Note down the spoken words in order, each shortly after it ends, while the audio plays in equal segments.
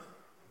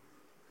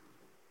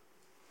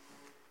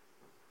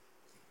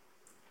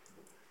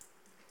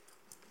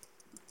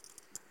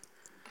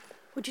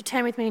Would you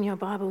turn with me in your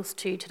Bibles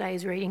to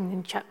today's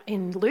reading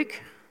in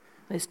Luke?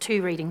 There's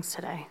two readings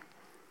today.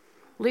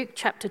 Luke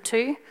chapter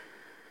 2,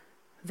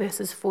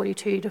 verses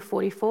 42 to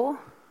 44,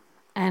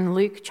 and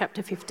Luke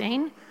chapter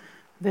 15,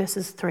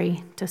 verses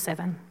 3 to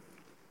 7.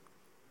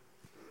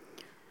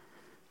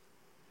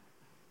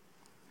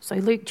 So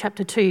Luke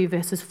chapter 2,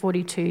 verses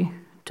 42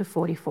 to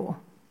 44.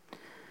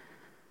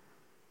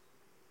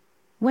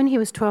 When he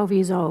was 12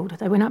 years old,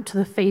 they went up to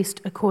the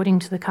feast according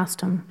to the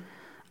custom.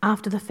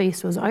 After the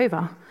feast was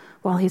over,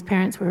 while his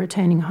parents were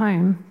returning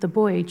home, the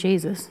boy,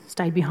 Jesus,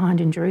 stayed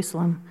behind in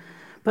Jerusalem,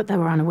 but they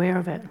were unaware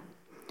of it.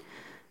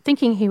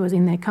 Thinking he was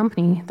in their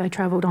company, they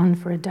travelled on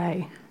for a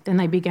day. Then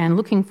they began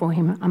looking for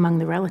him among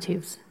the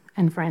relatives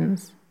and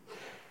friends.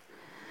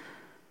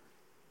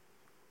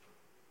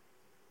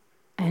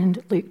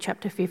 And Luke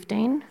chapter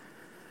 15,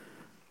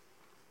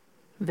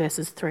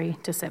 verses 3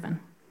 to 7.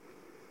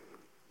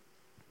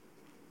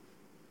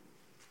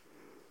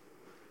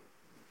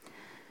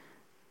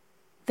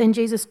 Then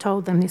Jesus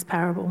told them this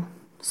parable.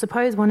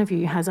 Suppose one of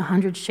you has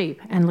 100 sheep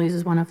and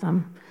loses one of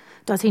them.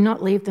 Does he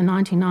not leave the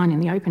 99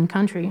 in the open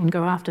country and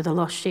go after the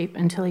lost sheep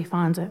until he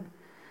finds it?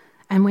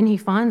 And when he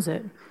finds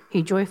it,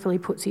 he joyfully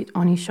puts it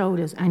on his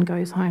shoulders and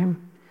goes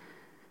home.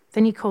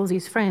 Then he calls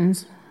his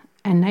friends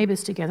and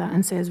neighbours together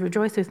and says,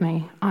 "Rejoice with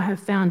me, I have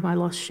found my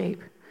lost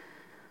sheep."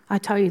 I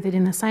tell you that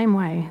in the same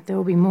way, there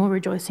will be more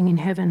rejoicing in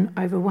heaven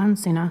over one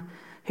sinner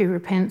who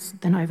repents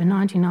than over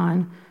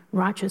 99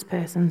 righteous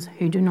persons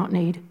who do not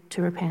need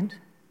to repent.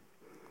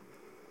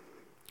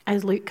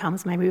 As Luke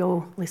comes, may we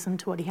all listen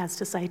to what he has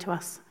to say to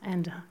us,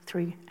 and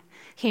through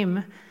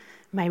him,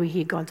 may we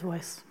hear God's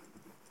voice.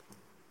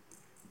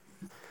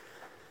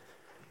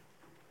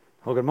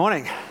 Well, good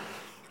morning.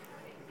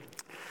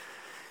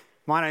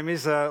 My name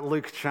is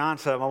Luke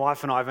Chant. My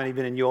wife and I have only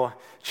been in your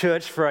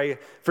church for a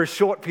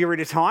short period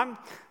of time,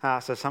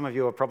 so some of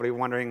you are probably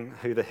wondering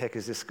who the heck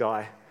is this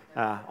guy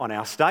on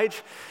our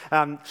stage.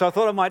 So I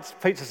thought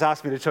Pete just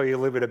asked me to tell you a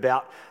little bit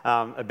about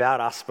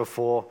us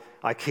before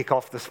I kick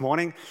off this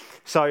morning.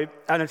 So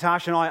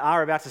Natasha and I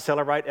are about to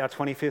celebrate our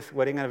 25th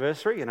wedding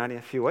anniversary in only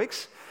a few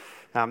weeks.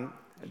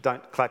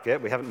 Don't clap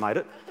yet, we haven't made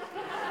it.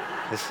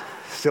 There's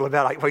still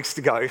about 8 weeks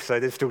to go, so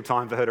there's still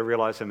time for her to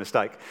realise her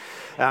mistake.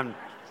 We're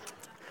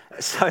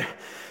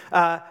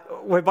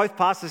both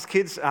pastors'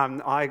 kids.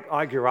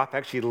 I grew up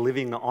actually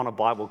living on a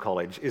Bible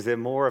college. Is there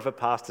more of a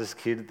pastor's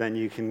kid than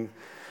you can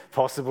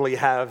possibly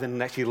have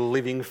and actually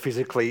living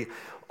physically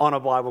on a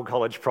Bible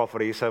college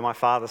property? So my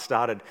father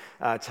started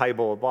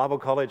Tabor Bible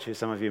College, who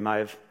some of you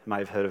may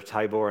have heard of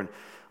Tabor, and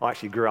I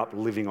actually grew up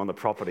living on the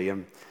property.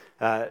 And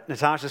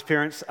Natasha's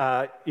parents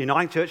are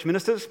Uniting Church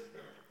ministers,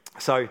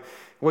 so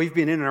we've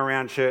been in and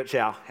around church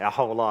our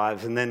whole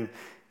lives. And then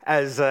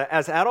as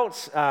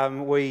adults,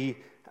 we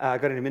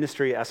got into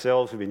ministry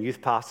ourselves. We've been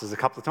youth pastors a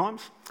couple of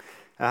times,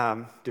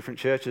 different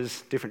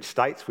churches, different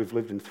states. We've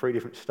lived in 3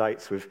 different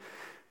states.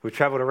 We've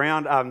travelled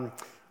around.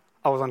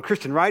 I was on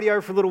Christian radio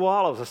for a little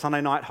while. I was a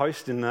Sunday night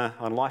host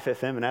on Life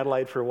FM in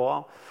Adelaide for a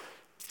while.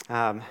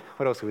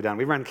 What else have we done?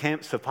 We ran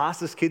camps for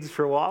pastors' kids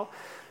for a while.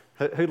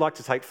 Who'd like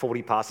to take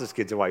 40 pastors'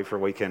 kids away for a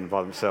weekend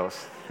by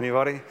themselves?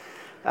 Anybody?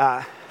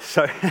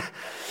 So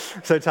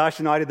Tasha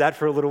and I did that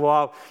for a little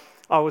while.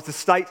 I was the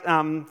state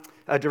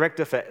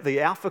director for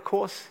the Alpha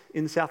course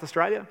in South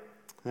Australia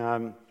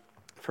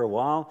for a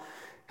while.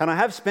 And I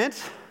have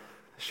spent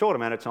a short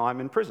amount of time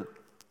in prison.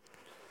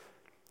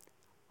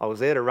 I was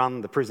there to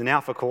run the Prison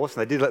Alpha course,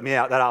 and they did let me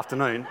out that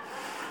afternoon.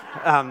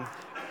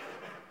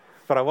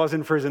 But I was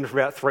in prison for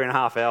about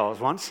 3.5 hours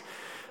once.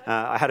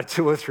 I had a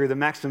tour through the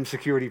maximum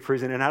security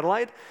prison in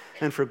Adelaide,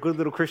 and for a good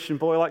little Christian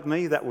boy like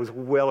me, that was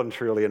well and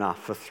truly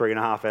enough. For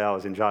 3.5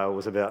 hours in jail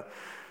was about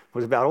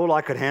all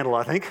I could handle,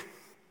 I think.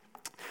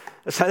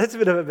 So that's a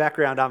bit of a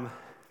background on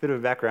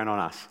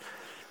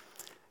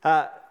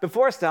us.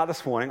 Before I start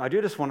this morning, I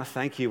do just want to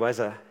thank you as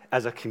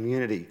a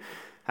community.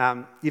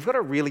 You've got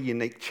a really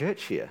unique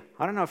church here.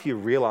 I don't know if you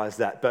realise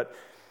that, but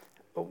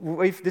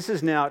this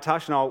is now,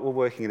 Tasha and I were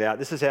working it out,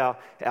 this is our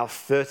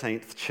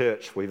 13th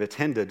church we've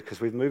attended because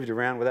we've moved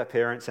around with our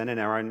parents and in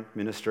our own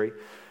ministry.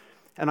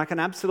 And I can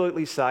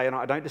absolutely say, and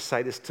I don't just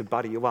say this to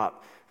butter you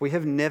up, we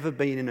have never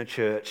been in a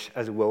church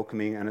as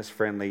welcoming and as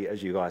friendly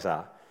as you guys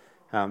are.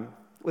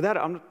 We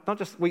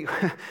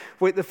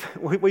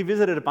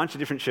visited a bunch of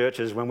different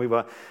churches when we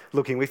were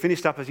looking. We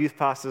finished up as youth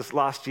pastors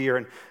last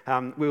year,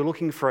 and we were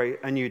looking for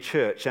a new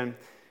church, and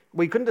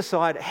we couldn't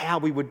decide how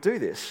we would do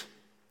this,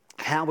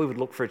 how we would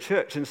look for a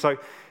church. And so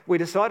we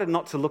decided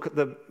not to look at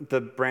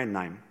the brand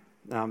name.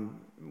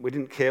 We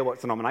didn't care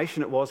what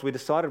denomination it was. We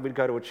decided we'd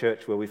go to a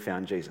church where we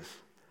found Jesus.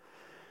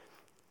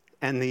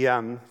 And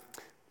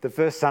the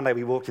first Sunday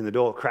we walked in the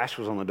door, Crash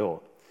was on the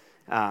door.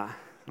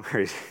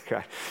 Where is he?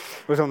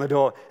 Was on the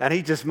door, and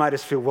he just made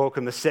us feel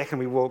welcome. The second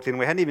we walked in,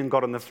 we hadn't even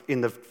got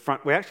in the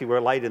front. We actually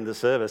were late in the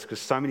service because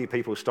so many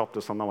people stopped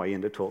us on the way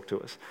in to talk to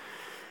us.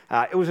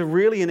 It was a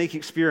really unique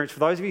experience. For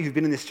those of you who've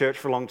been in this church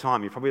for a long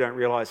time, you probably don't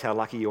realise how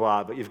lucky you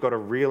are, but you've got a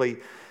really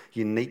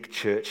unique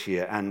church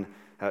here, and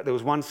There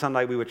was one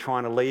Sunday we were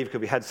trying to leave because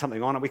we had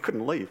something on and we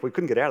couldn't leave. We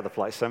couldn't get out of the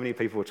place. So many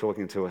people were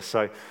talking to us.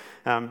 So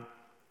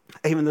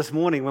even this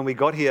morning when we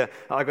got here,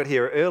 I got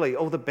here early,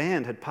 all the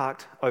band had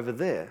parked over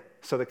there.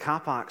 So the car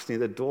parks near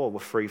the door were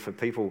free for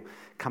people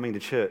coming to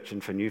church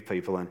and for new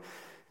people. And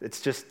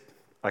it's just,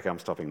 okay, I'm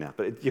stopping now.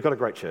 But you've got a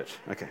great church.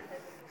 Okay.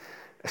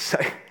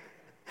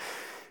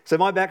 So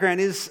my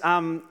background is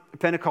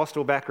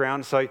Pentecostal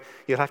background, so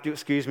you'll have to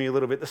excuse me a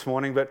little bit this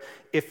morning, but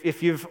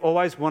if you've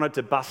always wanted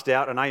to bust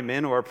out an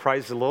amen or a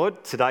praise the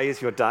Lord, today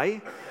is your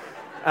day.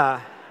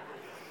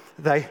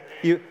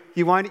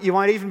 You won't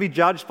even be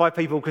judged by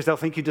people because they'll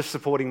think you're just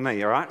supporting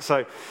me, all right?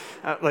 So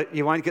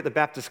you won't get the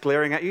Baptists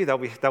glaring at you.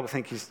 They'll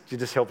think you're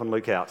just helping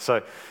Luke out.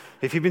 So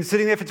if you've been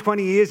sitting there for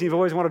 20 years and you've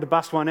always wanted to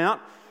bust one out,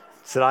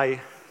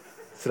 today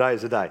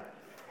is the day.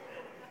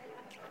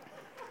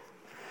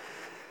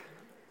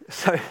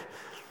 So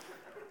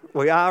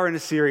we are in a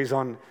series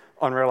on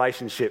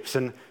relationships,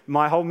 and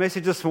my whole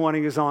message this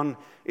morning is on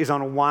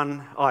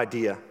one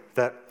idea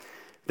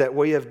that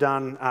we have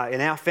done in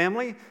our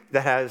family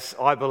that has,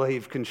 I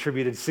believe,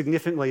 contributed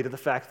significantly to the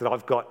fact that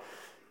I've got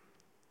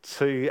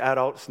 2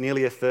 adults,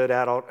 nearly a third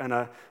adult, and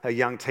a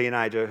young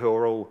teenager who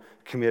are all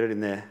committed in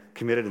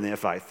their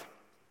faith.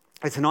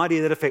 It's an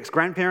idea that affects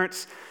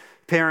grandparents,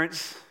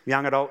 parents,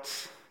 young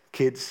adults,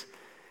 kids,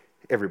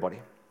 everybody.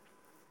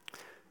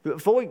 But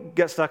before we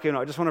get stuck in,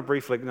 I just want to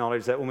briefly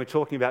acknowledge that when we're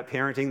talking about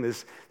parenting,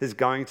 there's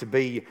going to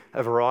be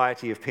a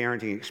variety of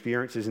parenting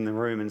experiences in the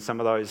room, and some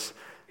of those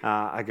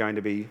are going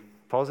to be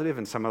positive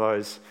and some of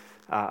those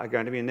are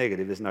going to be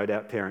negative. There's no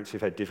doubt parents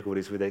who've had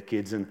difficulties with their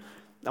kids, and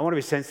I want to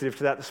be sensitive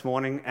to that this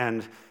morning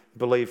and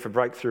believe for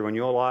breakthrough in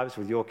your lives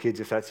with your kids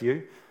if that's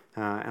you,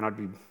 and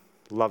I'd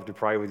love to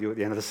pray with you at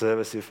the end of the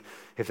service if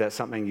that's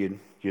something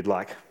you'd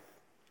like.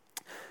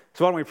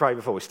 So why don't we pray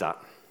before we start?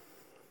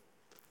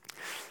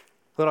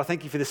 Lord, I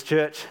thank you for this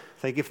church.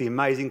 Thank you for the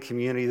amazing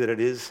community that it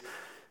is,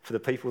 for the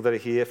people that are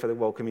here, for the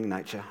welcoming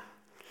nature.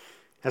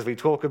 As we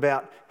talk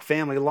about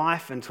family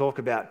life and talk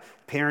about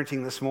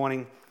parenting this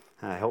morning,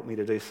 help me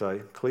to do so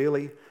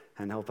clearly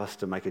and help us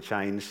to make a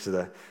change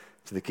to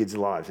the kids'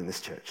 lives in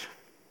this church.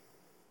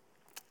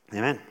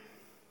 Amen.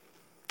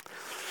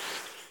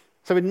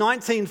 So in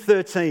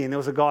 1913, there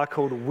was a guy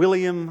called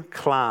William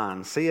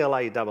Clann,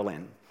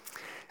 C-L-A-N-N,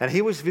 and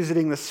he was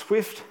visiting the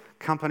Swift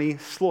Company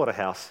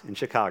slaughterhouse in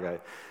Chicago,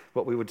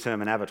 what we would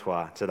term an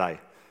abattoir today.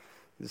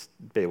 Just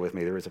bear with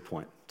me, there is a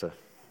point to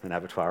an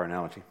abattoir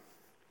analogy.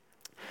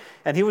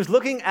 And he was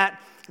looking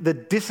at the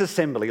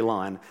disassembly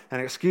line,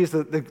 and excuse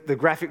the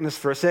graphicness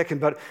for a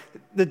second, but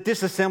the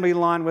disassembly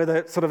line where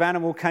the sort of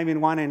animal came in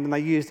one end and they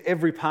used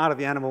every part of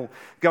the animal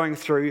going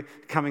through,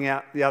 coming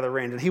out the other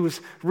end. And he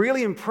was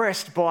really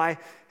impressed by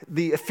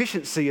the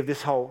efficiency of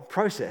this whole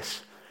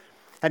process.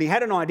 And he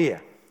had an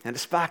idea, and it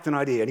sparked an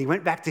idea, and he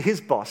went back to his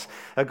boss,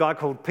 a guy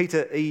called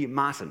Peter E.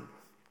 Martin.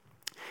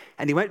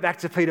 And he went back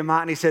to Peter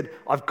Martin, he said,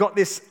 I've got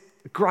this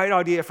great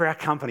idea for our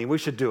company, we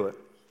should do it.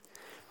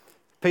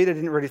 Peter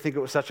didn't really think it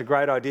was such a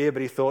great idea,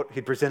 but he thought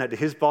he'd present it to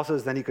his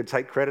bosses, then he could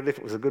take credit if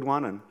it was a good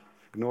one and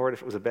ignore it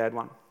if it was a bad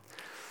one.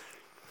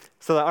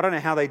 So I don't know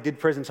how they did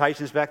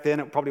presentations back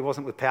then, it probably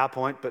wasn't with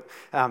PowerPoint, but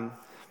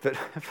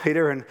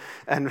Peter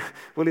and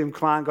William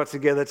Clann got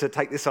together to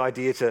take this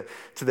idea to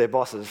their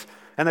bosses.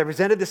 And they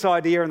presented this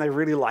idea and they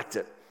really liked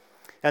it.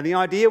 And the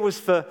idea was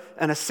for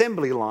an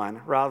assembly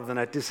line rather than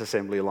a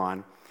disassembly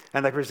line.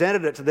 And they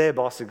presented it to their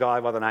boss, a guy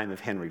by the name of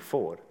Henry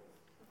Ford.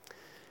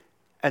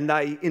 And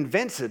they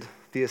invented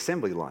the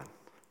assembly line.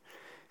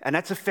 And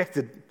that's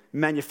affected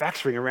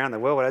manufacturing around the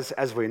world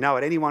as we know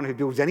it. Anyone who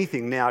builds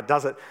anything now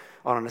does it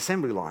on an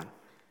assembly line.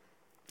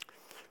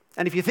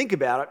 And if you think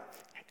about it,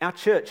 our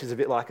church is a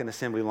bit like an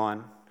assembly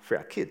line for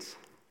our kids.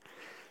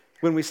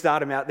 When we start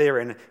them out there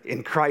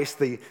in Christ,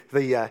 the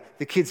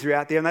kids are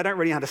out there and they don't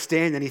really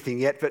understand anything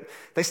yet, but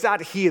they start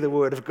to hear the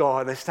word of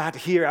God. They start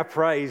to hear our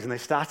praise and they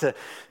start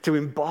to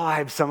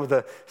imbibe some of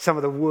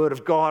the word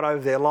of God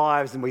over their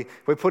lives. And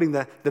we're putting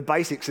the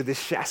basics of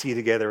this chassis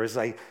together as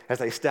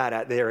they start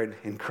out there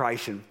in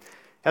creation.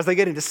 As they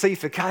get into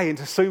C4K,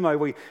 into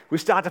Sumo, we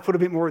start to put a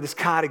bit more of this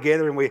car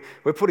together and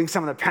we're putting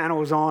some of the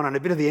panels on and a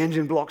bit of the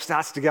engine block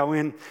starts to go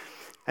in.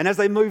 And as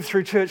they move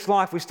through church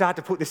life, we start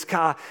to put this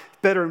car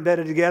better and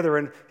better together.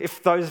 And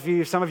if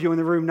some of you in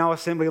the room know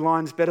assembly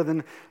lines better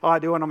than I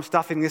do, and I'm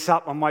stuffing this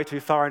up, I'm way too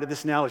far into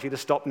this analogy to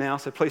stop now,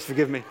 so please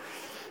forgive me.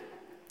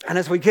 And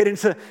as we get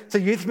into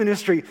youth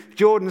ministry,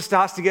 Jordan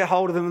starts to get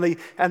hold of them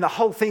and the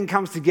whole thing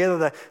comes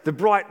together. The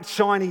bright,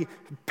 shiny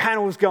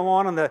panels go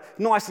on and the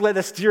nice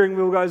leather steering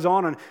wheel goes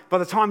on. And by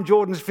the time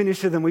Jordan's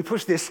finished with them, we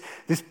push this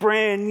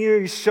brand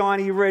new,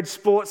 shiny red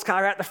sports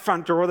car out the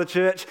front door of the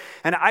church.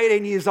 And at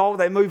 18 years old,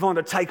 they move on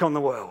to take on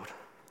the world.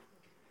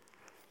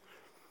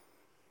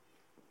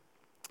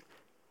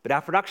 But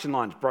our production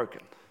line's broken.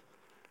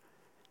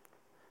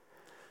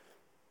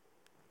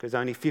 Because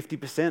only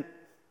 50%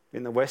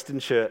 in the Western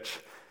church,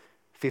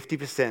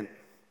 50%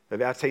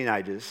 of our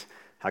teenagers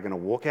are going to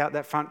walk out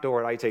that front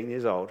door at 18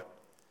 years old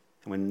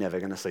and we're never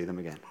going to see them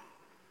again.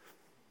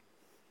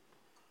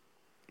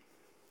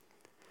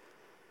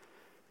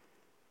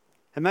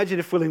 Imagine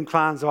if William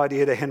Clarn's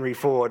idea to Henry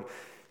Ford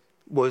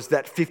was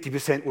that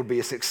 50% would be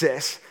a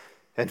success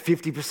and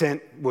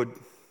 50% would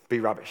be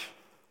rubbish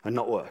and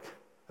not work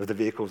of the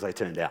vehicles they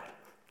turned out.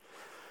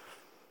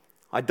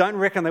 I don't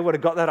reckon they would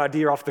have got that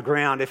idea off the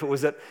ground if it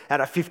was at a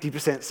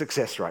 50%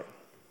 success rate.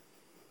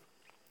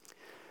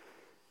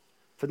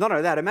 But not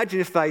only that,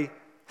 imagine if they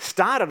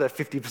started at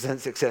a 50%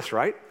 success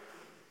rate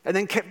and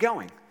then kept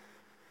going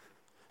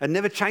and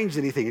never changed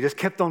anything. It just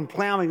kept on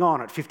ploughing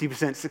on at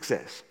 50%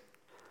 success.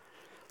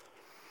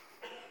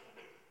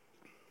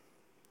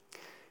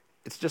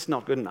 It's just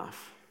not good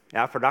enough.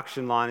 Our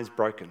production line is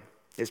broken.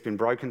 It's been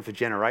broken for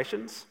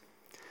generations.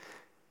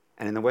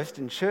 And in the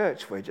Western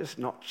church, we're just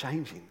not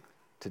changing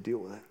to deal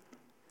with it.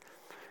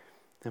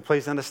 And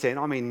please understand,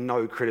 I mean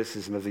no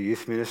criticism of the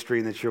youth ministry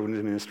and the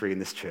children's ministry in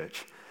this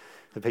church.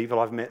 The people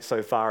I've met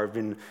so far have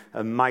been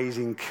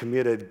amazing,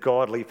 committed,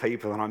 godly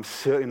people, and I'm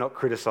certainly not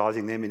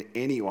criticising them in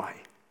any way.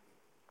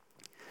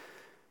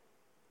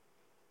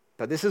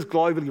 But this is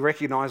globally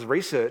recognised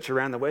research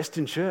around the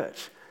Western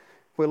church.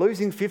 We're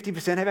losing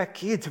 50% of our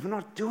kids and we're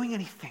not doing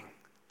anything.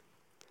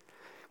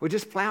 We're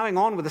just ploughing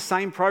on with the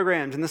same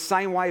programs and the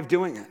same way of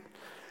doing it.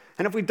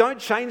 And if we don't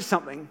change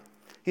something,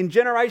 in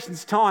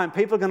generations' time,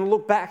 people are going to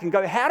look back and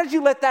go, how did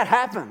you let that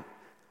happen?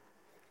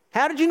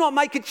 How did you not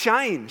make a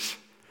change?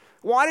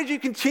 Why did you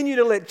continue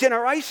to let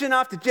generation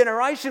after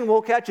generation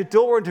walk out your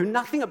door and do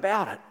nothing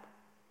about it?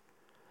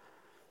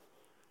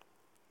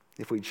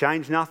 If we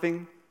change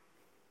nothing,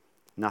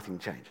 nothing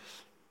changes.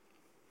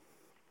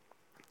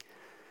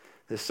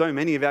 There's so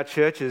many of our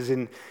churches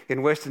in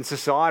Western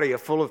society are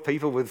full of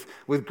people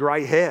with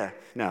grey hair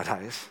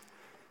nowadays.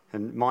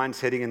 And mine's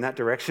heading in that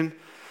direction.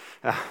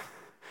 You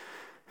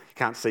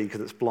can't see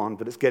because it's blonde,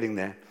 but it's getting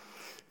there.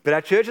 But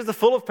our churches are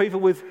full of people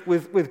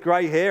with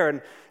grey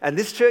hair, and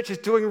this church is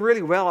doing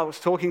really well. I was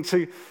talking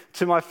to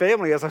my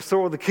family as I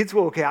saw all the kids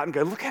walk out and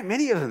go, look how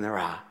many of them there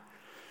are.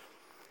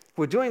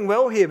 We're doing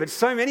well here, but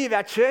so many of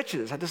our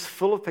churches are just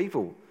full of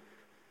people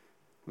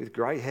with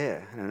grey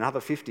hair. And in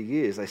another 50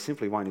 years, they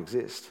simply won't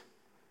exist.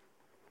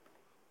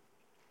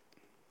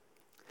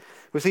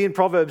 We see in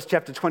Proverbs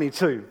chapter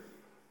 22,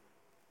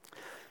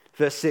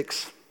 verse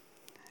 6,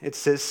 it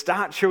says,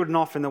 start children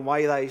off in the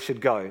way they should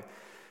go,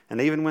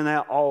 and even when they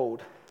are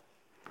old,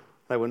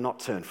 they will not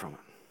turn from it.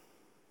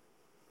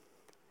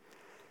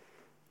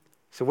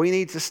 So we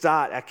need to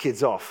start our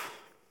kids off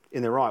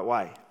in the right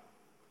way.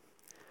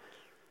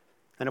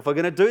 And if we're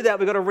going to do that,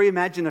 we've got to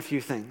reimagine a few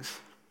things.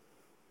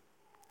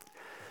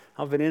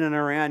 I've been in and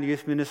around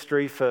youth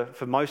ministry for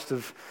most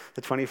of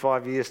the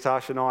 25 years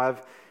Tasha and I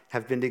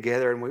have been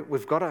together, and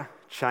we've got to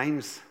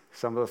change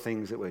some of the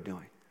things that we're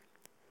doing.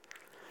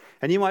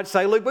 And you might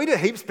say, look, we do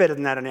heaps better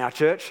than that in our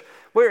church.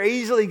 We're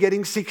easily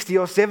getting 60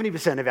 or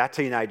 70% of our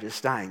teenagers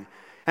staying.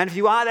 And if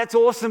you are, that's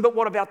awesome, but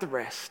what about the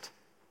rest?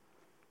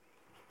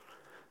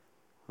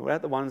 What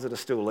about the ones that are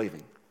still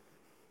leaving?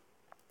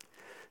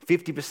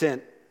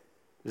 50%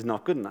 is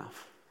not good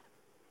enough.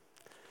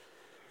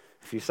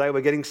 If you say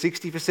we're getting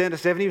 60% or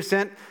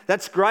 70%,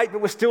 that's great,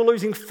 but we're still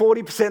losing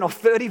 40% or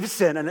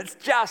 30%, and it's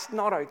just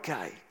not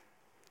okay.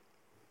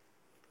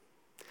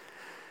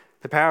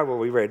 The parable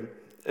we read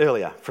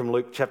earlier from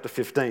Luke chapter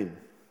 15.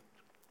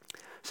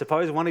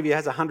 Suppose one of you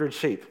has 100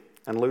 sheep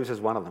and loses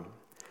one of them.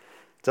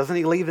 Doesn't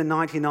he leave the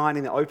 99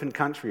 in the open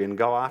country and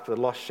go after the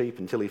lost sheep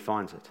until he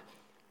finds it?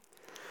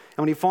 And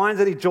when he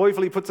finds it, he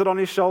joyfully puts it on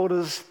his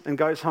shoulders and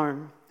goes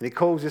home. And he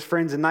calls his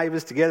friends and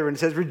neighbours together and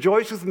says,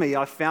 rejoice with me,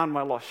 I found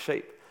my lost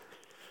sheep.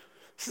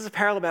 This is a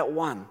parable about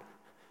one.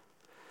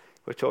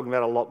 We're talking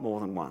about a lot more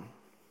than one.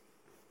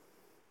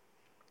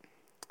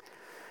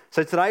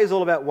 So today is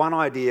all about one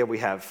idea we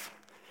have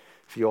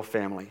for your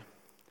family.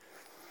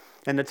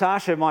 And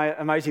Natasha, my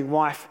amazing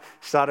wife,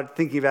 started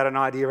thinking about an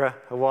idea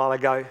a while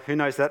ago. Who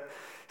knows that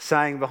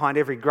saying, behind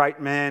every great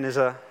man is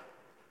a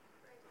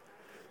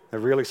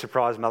really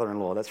surprised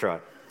mother-in-law. That's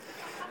right.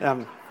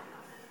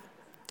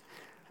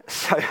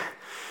 So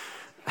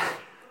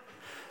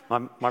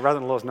my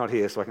brother-in-law's not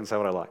here, so I can say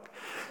what I like.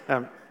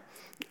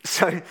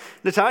 So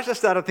Natasha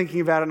started thinking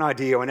about an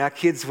idea when our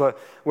kids were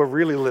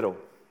really little.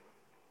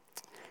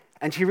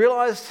 And she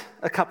realised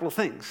a couple of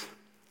things.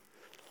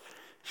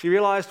 She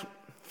realised,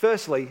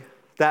 firstly,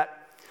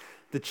 that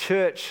the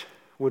church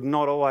would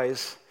not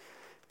always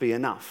be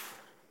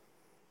enough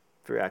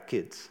for our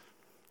kids.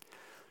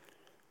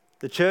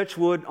 The church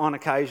would, on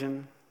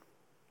occasion,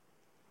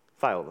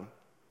 fail them.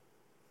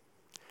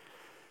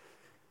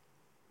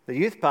 The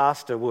youth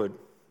pastor would,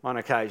 on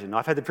occasion.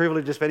 I've had the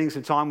privilege of spending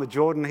some time with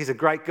Jordan. He's a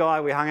great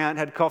guy. We hung out and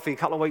had coffee a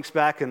couple of weeks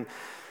back, and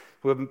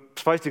we were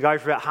supposed to go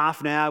for about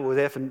half an hour. We were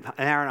there for an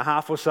hour and a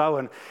half or so,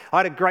 and I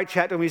had a great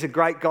chat to him. He's a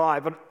great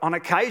guy, but on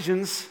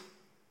occasions,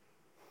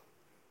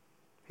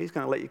 he's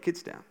going to let your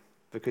kids down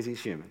because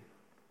he's human,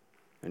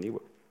 and he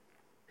will.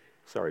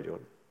 Sorry,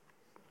 Jordan.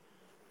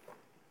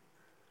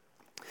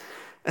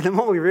 And the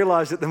more we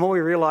realised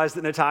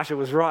that Natasha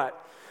was right,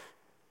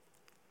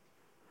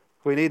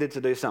 we needed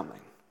to do something,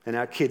 and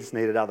our kids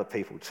needed other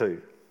people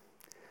too.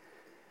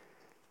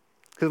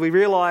 Because we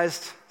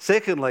realised,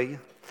 secondly,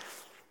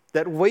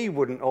 that we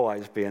wouldn't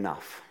always be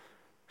enough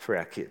for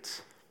our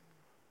kids.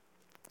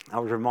 I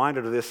was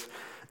reminded of this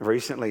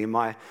recently.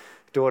 My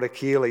daughter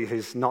Keely,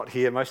 who's not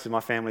here, most of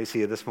my family's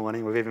here this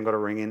morning. We've even got a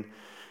ring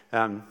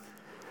in.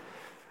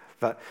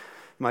 But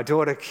my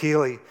daughter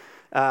Keely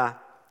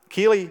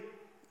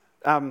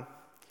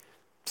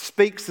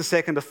speaks the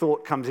second a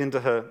thought comes into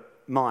her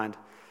mind.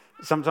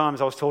 Sometimes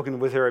I was talking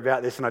with her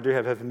about this, and I do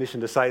have her permission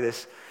to say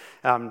this.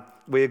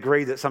 We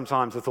agreed that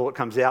sometimes the thought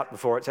comes out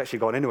before it's actually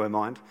got into her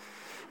mind.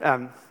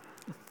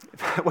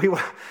 We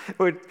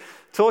were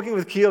talking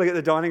with Keely at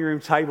the dining room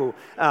table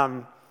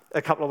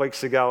a couple of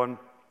weeks ago, and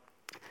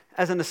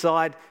as an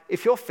aside,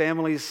 if your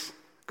family's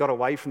got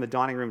away from the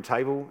dining room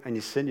table and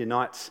you spend your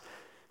nights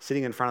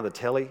sitting in front of the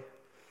telly,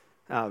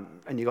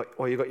 and you've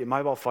got your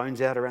mobile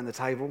phones out around the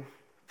table,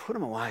 put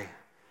them away.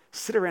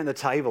 Sit around the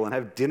table and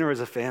have dinner as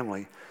a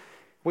family.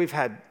 We've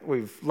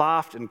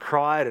laughed and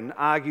cried and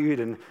argued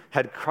and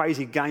had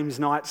crazy games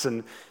nights,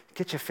 and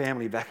get your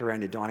family back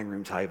around your dining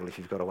room table if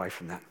you've got away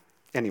from that.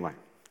 Anyway,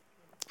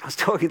 I was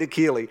talking to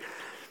Keely,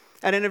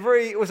 and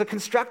it was a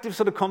constructive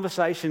sort of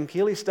conversation.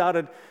 Keely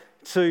started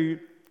to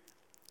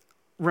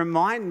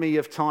remind me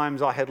of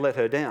times I had let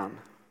her down.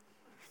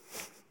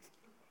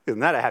 Isn't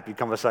that a happy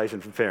conversation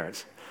for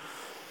parents?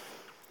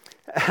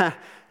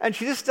 And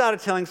she just started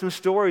telling some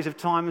stories of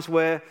times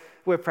where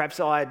perhaps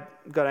I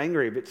got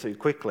angry a bit too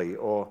quickly,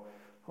 or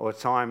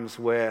times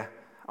where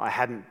I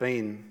hadn't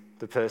been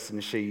the person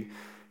she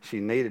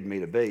needed me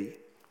to be.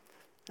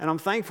 And I'm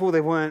thankful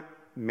there weren't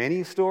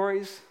many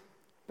stories,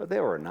 but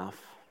there were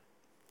enough.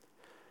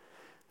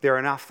 There were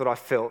enough that I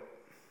felt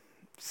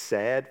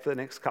sad for the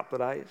next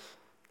couple of days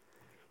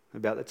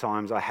about the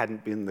times I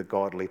hadn't been the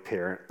godly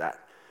parent that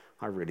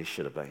I really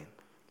should have been.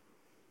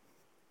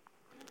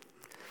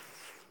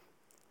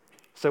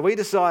 So we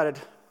decided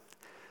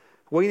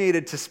we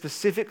needed to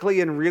specifically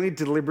and really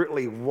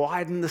deliberately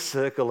widen the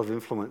circle of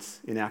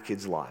influence in our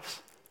kids'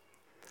 lives.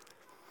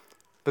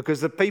 Because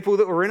the people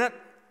that were in it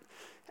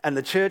and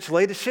the church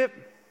leadership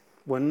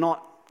were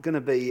not going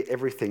to be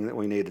everything that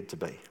we needed to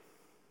be.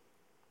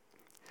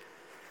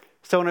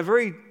 So in a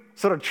very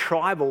sort of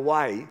tribal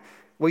way,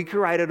 we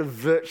created a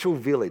virtual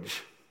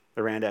village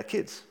around our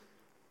kids.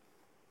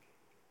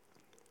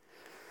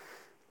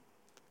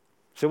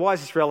 So why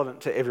is this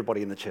relevant to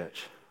everybody in the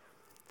church?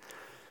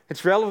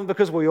 It's relevant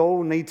because we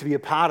all need to be a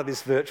part of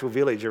this virtual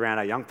village around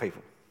our young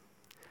people.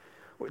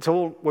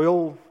 We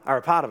all are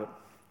a part of it.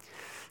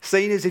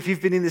 Seniors, if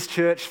you've been in this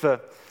church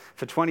for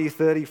 20,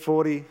 30,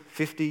 40,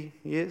 50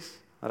 years,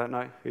 I don't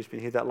know who's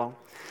been here that long,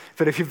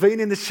 but if you've been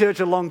in this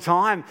church a long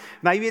time,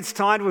 maybe it's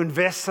time to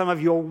invest some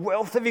of your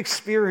wealth of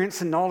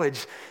experience and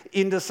knowledge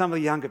into some of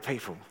the younger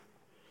people.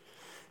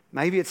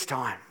 Maybe it's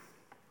time.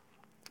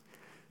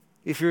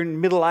 If you're in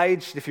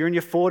middle-aged, if you're in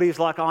your 40s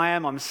like I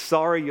am, I'm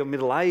sorry you're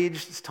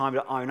middle-aged. It's time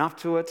to own up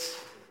to it.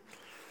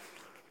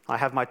 I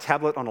have my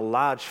tablet on a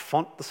large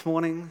font this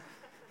morning.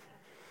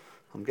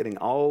 I'm getting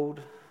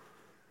old.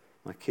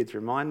 My kids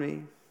remind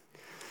me.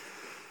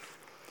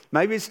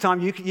 Maybe it's time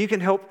you can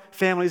help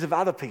families of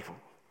other people.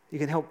 You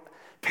can help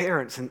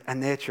parents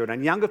and their children.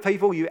 And younger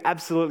people, you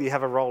absolutely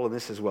have a role in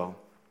this as well.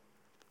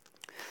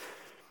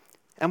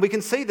 And we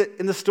can see that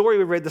in the story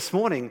we read this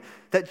morning,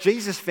 that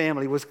Jesus'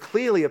 family was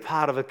clearly a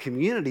part of a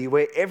community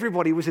where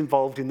everybody was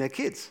involved in their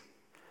kids.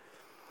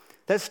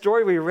 That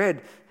story we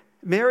read,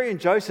 Mary and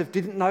Joseph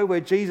didn't know where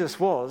Jesus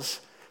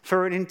was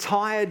for an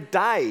entire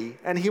day,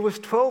 and he was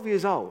 12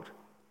 years old.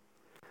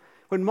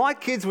 When my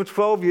kids were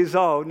 12 years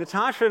old,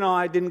 Natasha and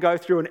I didn't go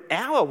through an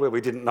hour where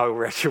we didn't know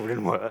where our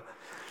children were,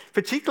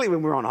 particularly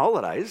when we were on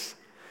holidays,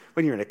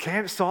 when you're in a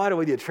campsite or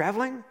when you're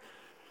travelling.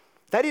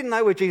 They didn't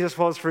know where Jesus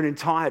was for an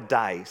entire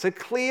day. So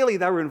clearly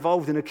they were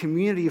involved in a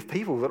community of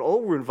people that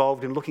all were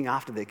involved in looking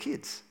after their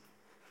kids.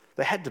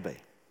 They had to be.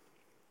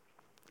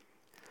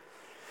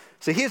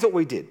 So here's what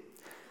we did.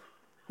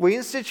 We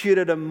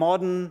instituted a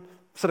modern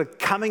sort of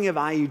coming of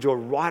age or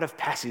rite of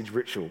passage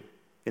ritual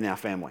in our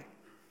family.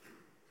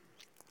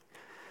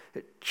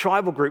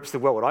 Tribal groups the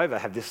world over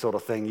have this sort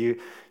of thing.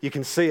 You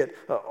can see it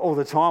all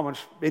the time on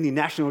any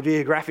National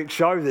Geographic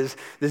show. There's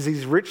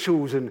these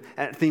rituals and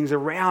things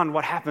around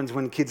what happens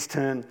when kids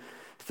turn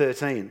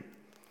 13.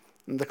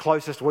 And the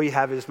closest we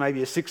have is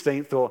maybe a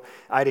 16th or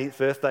 18th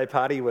birthday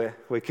party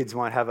where kids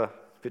might have a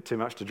bit too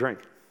much to drink.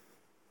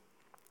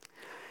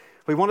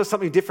 We wanted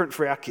something different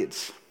for our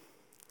kids.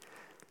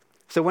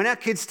 So when our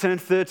kids turned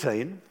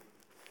 13,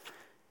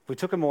 we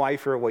took them away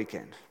for a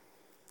weekend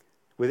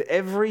with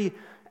every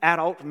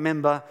adult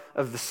member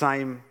of the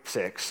same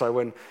sex. So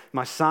when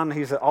my son,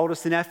 he's the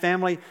oldest in our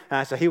family,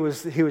 so he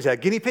was our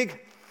guinea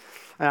pig.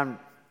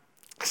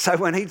 So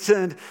when he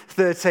turned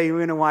 13, we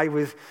went away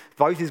with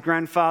both his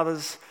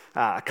grandfathers,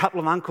 a couple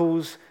of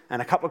uncles,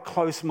 and a couple of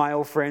close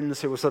male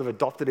friends who were sort of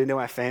adopted into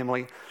our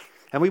family.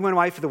 And we went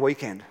away for the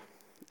weekend,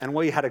 and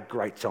we had a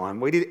great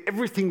time. We did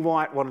everything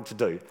Wyatt wanted to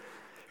do.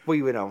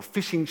 We went on a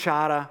fishing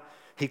charter.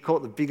 He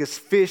caught the biggest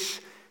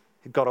fish.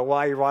 He got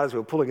away right as we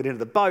were pulling it into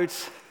the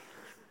boat.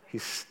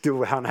 He's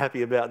still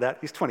unhappy about that.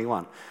 He's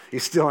 21.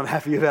 He's still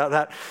unhappy about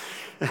that.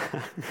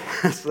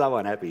 So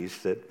unhappy, he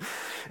said.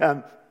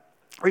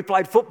 We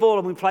played football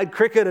and we played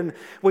cricket, and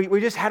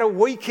we just had a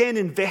weekend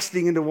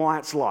investing into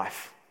Wyatt's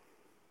life.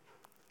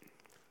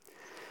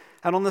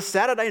 And on the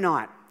Saturday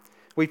night,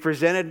 we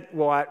presented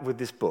Wyatt with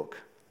this book.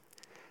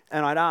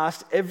 And I'd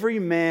asked every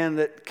man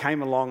that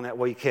came along that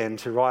weekend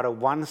to write a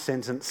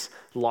one-sentence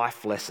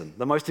life lesson,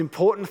 the most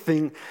important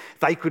thing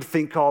they could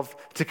think of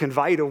to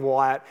convey to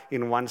Wyatt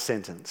in one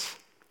sentence.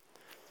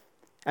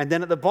 And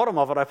then at the bottom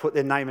of it, I put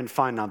their name and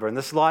phone number. And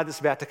the slide that's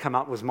about to come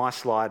up was my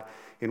slide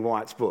in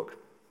Wyatt's book.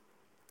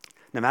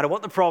 No matter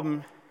what the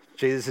problem,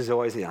 Jesus is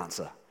always the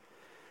answer.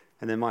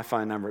 And then my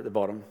phone number at the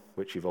bottom,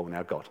 which you've all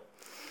now got.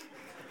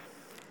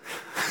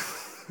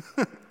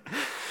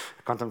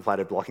 I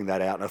contemplated blocking that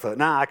out, and I thought,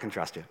 I can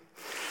trust you.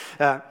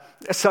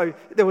 So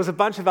there was a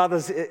bunch of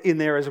others in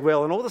there as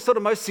well, and all the sort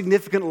of most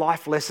significant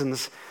life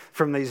lessons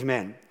from these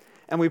men.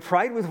 And we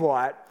prayed with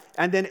Wyatt,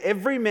 and then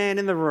every man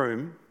in the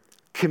room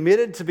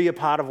committed to be a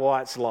part of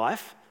Wyatt's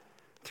life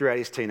throughout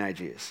his teenage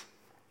years.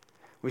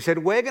 We said,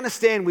 we're going to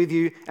stand with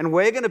you, and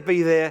we're going to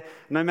be there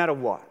no matter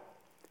what.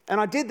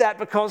 And I did that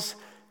because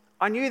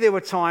I knew there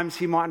were times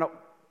he might not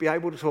be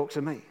able to talk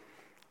to me.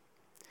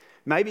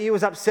 Maybe he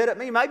was upset at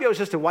me. Maybe I was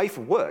just away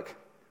from work.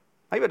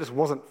 Maybe I just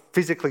wasn't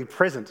physically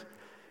present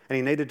and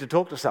he needed to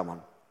talk to someone.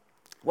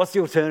 What's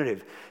the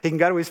alternative? He can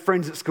go to his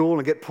friends at school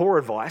and get poor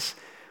advice,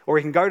 or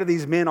he can go to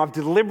these men I've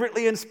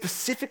deliberately and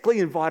specifically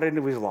invited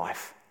into his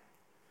life.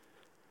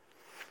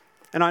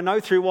 And I know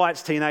through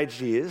Wyatt's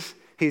teenage years,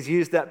 he's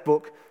used that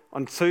book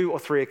on 2 or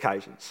 3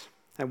 occasions.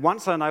 And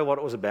once I know what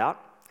it was about,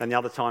 and the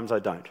other times I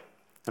don't.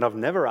 And I've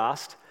never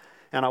asked,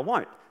 and I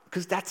won't,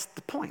 because that's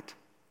the point.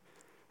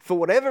 For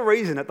whatever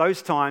reason, at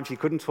those times, he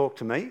couldn't talk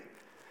to me,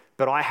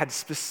 but I had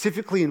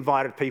specifically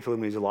invited people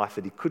in his life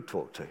that he could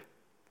talk to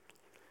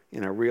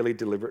in a really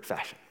deliberate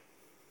fashion.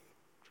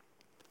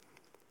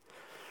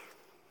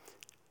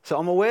 So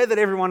I'm aware that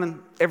everyone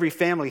and every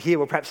family here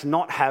will perhaps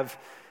not have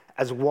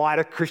as wide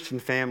a Christian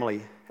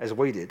family as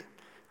we did.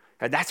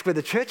 And that's where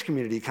the church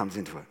community comes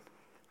into it.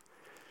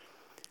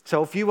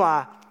 So if you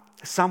are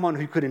someone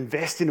who could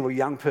invest into a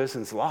young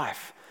person's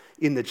life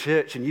in the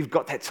church, and you've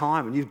got that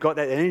time and you've got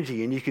that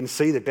energy and you can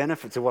see the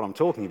benefits of what I'm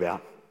talking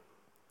about,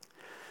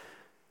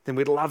 then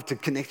we'd love to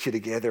connect you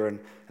together. And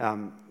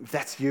if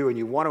that's you and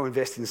you want to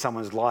invest in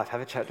someone's life,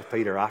 have a chat to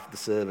Peter after the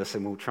service,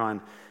 and we'll try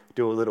and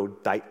do a little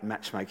date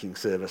matchmaking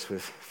service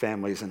with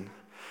families and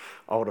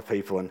older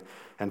people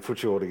and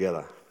put you all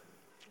together.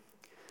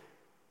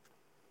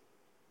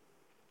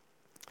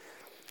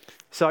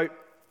 So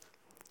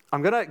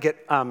I'm going to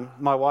get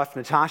my wife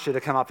Natasha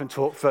to come up and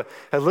talk for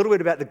a little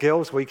bit about the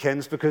girls'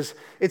 weekends, because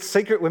it's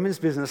secret women's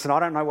business and I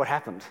don't know what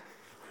happened.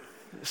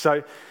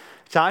 So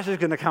Natasha's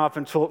going to come up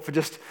and talk for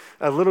just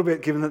a little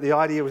bit, given that the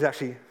idea was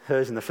actually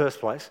hers in the first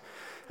place.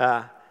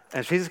 And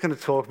she's just going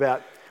to talk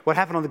about what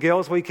happened on the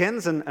girls'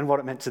 weekends and what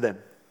it meant to them.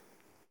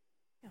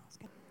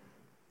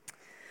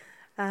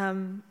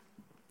 Mad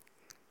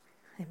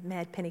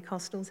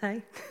Pentecostals,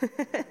 hey?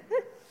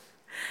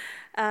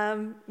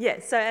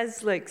 So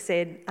as Luke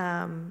said,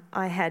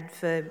 I had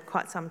for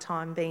quite some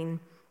time been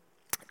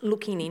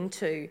looking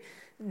into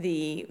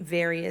the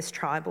various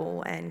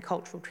tribal and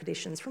cultural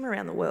traditions from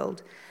around the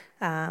world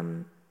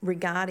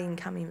regarding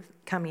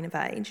coming of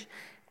age,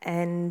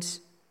 and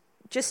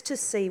just to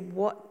see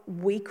what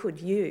we could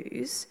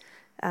use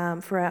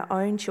for our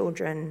own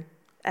children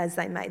as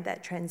they made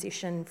that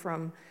transition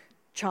from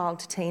child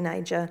to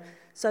teenager,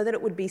 so that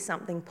it would be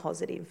something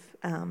positive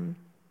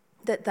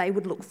that they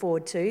would look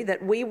forward to,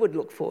 that we would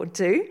look forward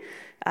to,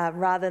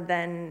 rather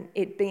than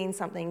it being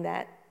something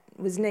that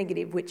was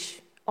negative,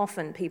 which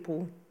often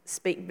people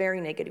speak very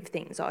negative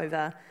things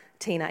over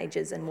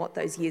teenagers and what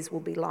those years will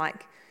be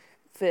like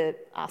for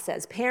us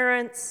as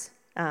parents,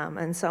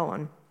 and so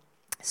on.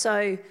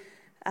 So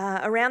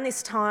around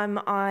this time,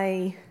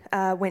 I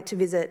went to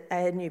visit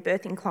a new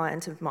birthing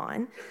client of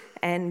mine,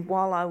 and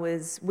while I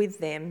was with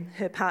them,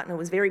 her partner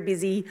was very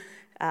busy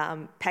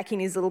packing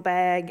his little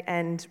bag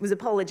and was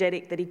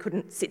apologetic that he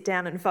couldn't sit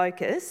down and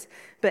focus,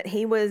 but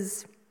he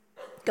was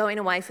going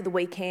away for the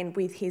weekend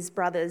with his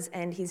brothers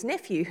and his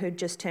nephew, who'd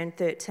just turned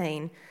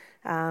 13,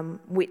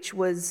 which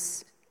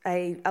was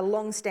a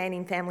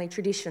long-standing family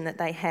tradition that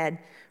they had,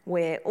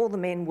 where all the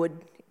men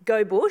would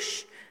go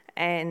bush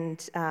and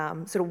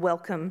sort of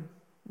welcome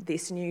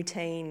this new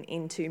teen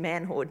into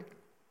manhood.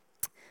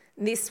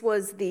 This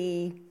was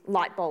the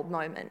light bulb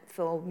moment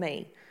for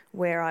me,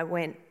 where I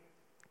went,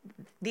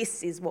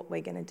 this is what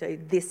we're going to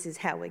do, this is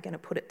how we're going to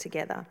put it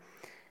together.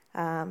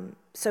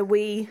 So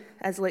we,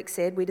 as Luke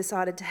said, we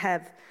decided to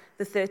have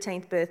the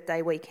 13th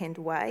birthday weekend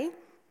away.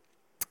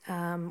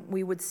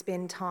 We would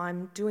spend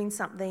time doing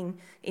something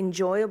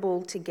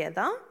enjoyable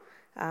together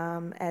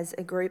as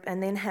a group,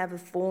 and then have a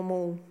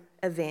formal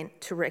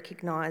event to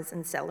recognise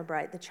and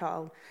celebrate the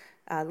child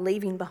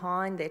leaving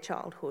behind their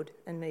childhood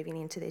and moving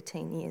into their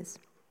teen years.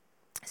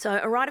 So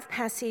a rite of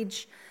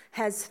passage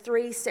has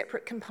 3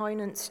 separate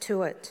components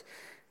to it.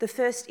 The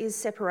first is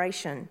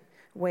separation,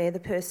 where the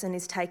person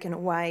is taken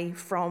away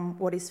from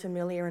what is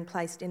familiar and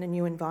placed in a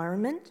new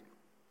environment.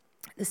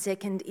 The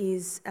second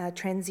is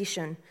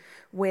transition,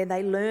 where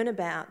they learn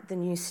about the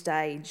new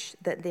stage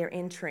that they're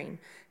entering.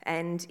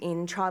 And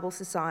in tribal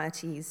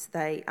societies,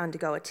 they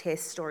undergo a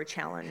test or a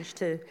challenge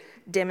to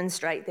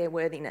demonstrate their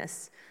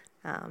worthiness.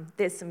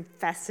 There's some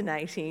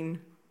fascinating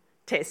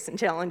tests and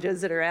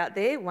challenges that are out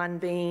there, one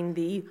being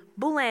the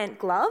bull ant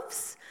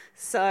gloves.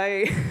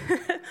 So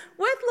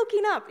worth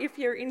looking up if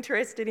you're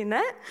interested in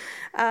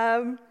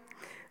that.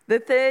 The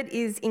third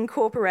is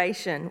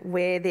incorporation,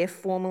 where they're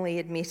formally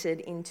admitted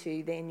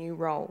into their new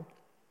role.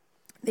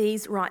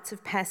 These rites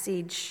of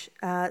passage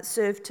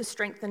serve to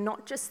strengthen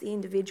not just the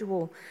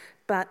individual,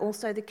 but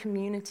also the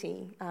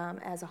community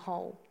as a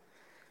whole.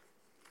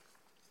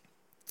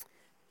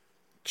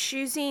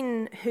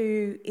 Choosing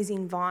who is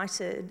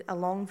invited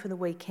along for the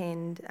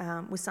weekend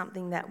was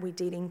something that we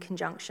did in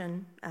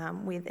conjunction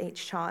with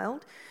each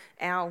child.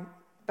 Our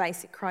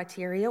basic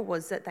criteria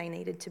was that they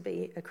needed to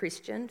be a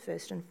Christian,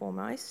 first and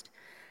foremost.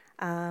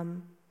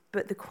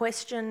 But the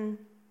question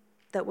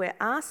that we're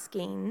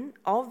asking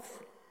of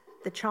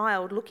the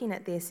child looking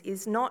at this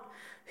is not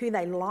who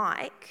they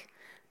like,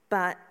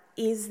 but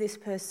is this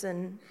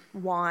person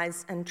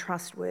wise and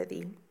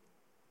trustworthy?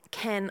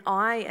 Can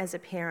I, as a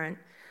parent,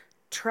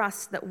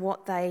 trust that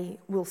what they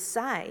will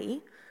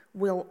say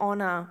will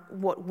honour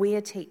what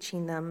we're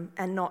teaching them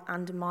and not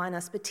undermine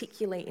us,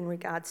 particularly in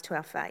regards to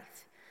our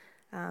faith?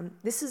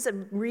 This is a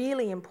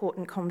really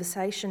important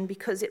conversation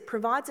because it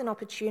provides an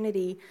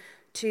opportunity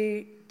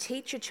to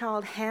teach a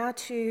child how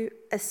to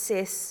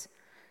assess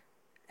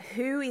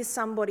who is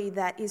somebody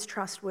that is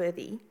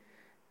trustworthy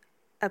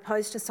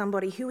opposed to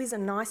somebody who is a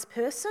nice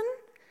person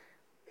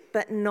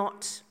but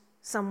not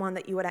someone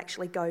that you would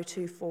actually go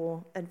to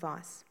for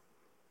advice.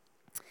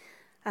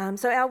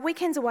 So our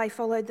weekends away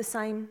followed the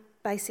same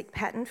basic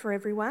pattern for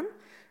everyone.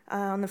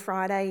 On the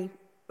Friday,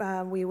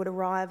 we would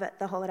arrive at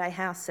the holiday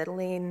house, settle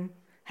in,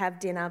 have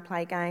dinner,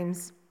 play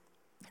games.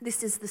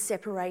 This is the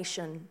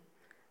separation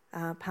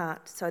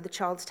part. So the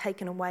child's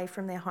taken away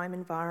from their home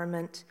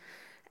environment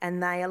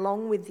and they,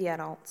 along with the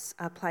adults,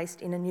 are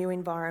placed in a new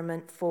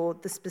environment for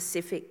the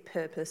specific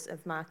purpose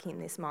of marking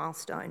this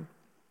milestone.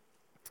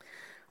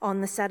 On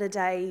the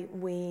Saturday,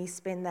 we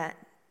spend that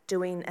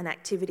doing an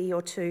activity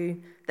or two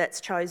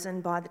that's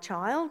chosen by the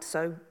child.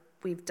 So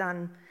we've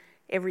done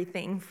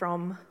everything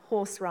from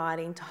horse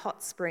riding to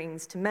hot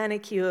springs to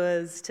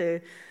manicures to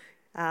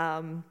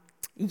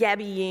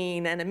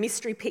yabbying and a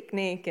mystery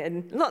picnic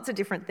and lots of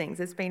different things.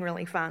 It's been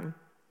really fun.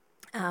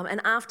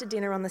 And after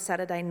dinner on the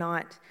Saturday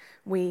night,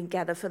 we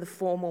gather for the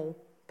formal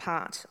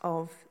part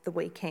of the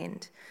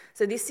weekend.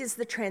 So this is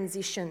the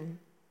transition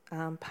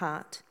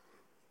part.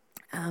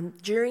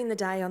 During the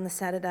day on the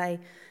Saturday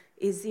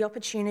is the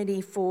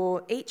opportunity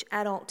for each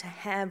adult to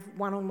have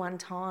one-on-one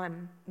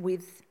time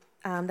with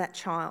that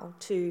child,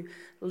 to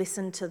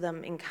listen to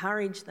them,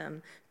 encourage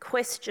them,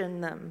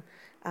 question them,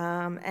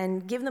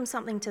 and give them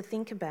something to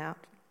think about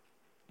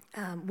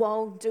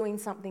while doing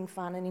something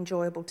fun and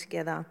enjoyable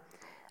together.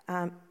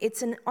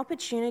 It's an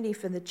opportunity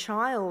for the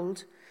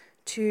child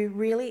to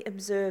really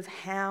observe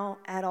how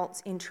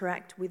adults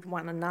interact with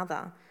one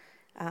another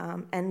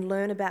and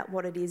learn about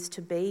what it is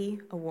to be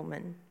a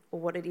woman or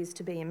what it is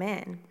to be a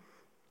man.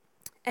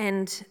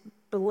 And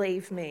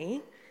believe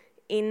me,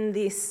 in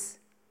this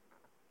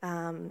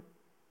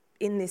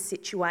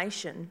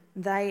situation,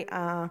 they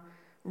are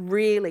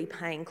really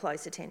paying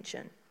close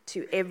attention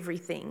to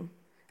everything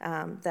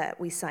that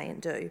we say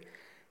and do.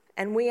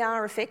 And we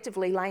are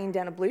effectively laying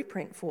down a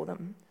blueprint for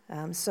them.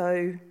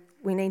 So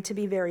we need to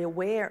be very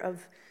aware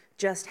of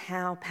just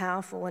how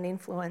powerful an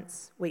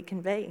influence we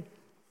can be.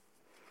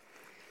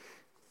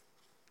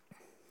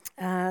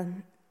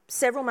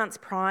 Several months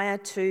prior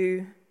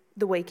to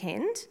the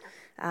weekend,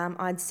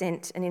 I'd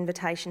sent an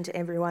invitation to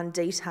everyone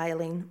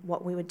detailing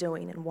what we were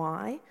doing and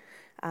why.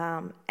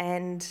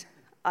 And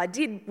I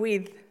did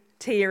with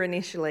Tia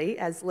initially,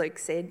 as Luke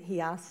said,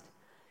 he asked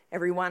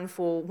everyone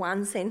for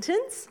one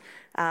sentence.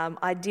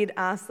 I did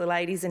ask the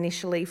ladies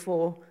initially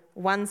for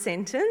one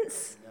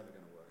sentence. Never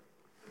going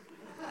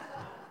to work.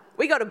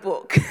 We got a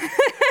book.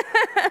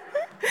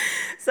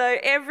 So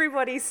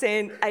everybody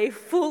sent a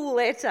full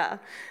letter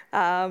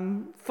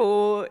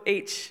for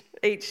each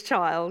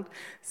child.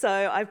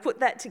 So I put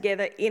that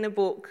together in a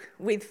book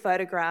with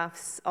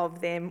photographs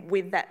of them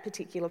with that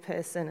particular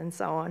person and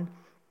so on.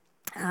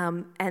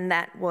 And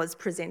that was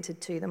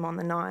presented to them on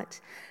the night.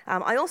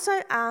 I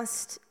also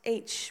asked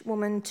each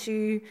woman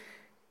to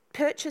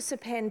purchase a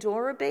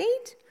Pandora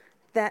bead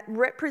that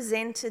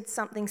represented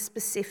something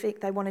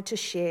specific they wanted to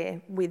share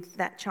with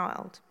that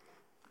child.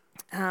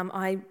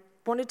 I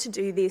wanted to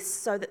do this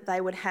so that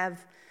they would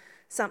have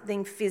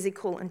something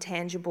physical and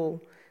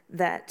tangible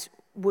that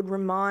would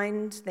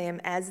remind them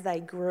as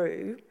they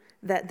grew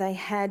that they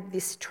had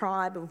this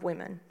tribe of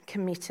women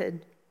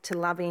committed to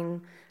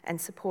loving and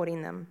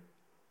supporting them.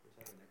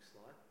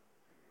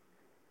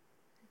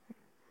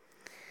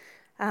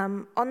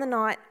 On the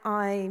night,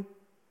 I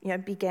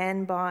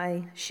began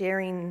by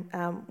sharing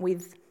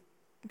with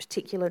a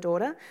particular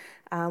daughter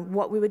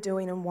what we were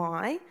doing and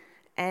why,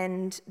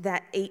 and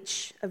that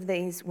each of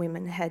these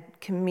women had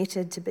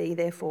committed to be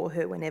there for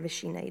her whenever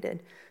she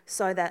needed.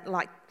 So that,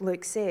 like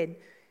Luke said,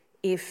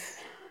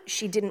 if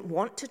she didn't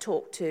want to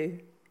talk to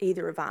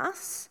either of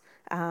us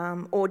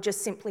or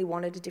just simply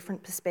wanted a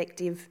different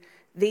perspective,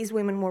 these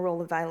women were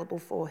all available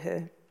for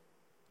her.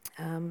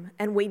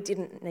 And we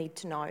didn't need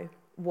to know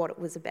what it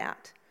was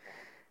about.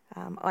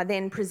 I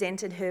then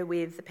presented her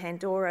with the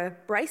Pandora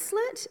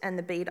bracelet and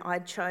the bead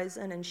I'd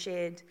chosen and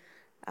shared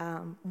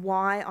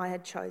why I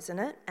had chosen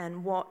it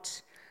and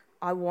what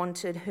I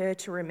wanted her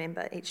to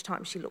remember each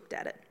time she looked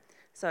at it.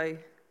 So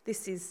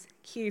this is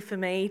cue for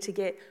me to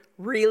get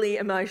really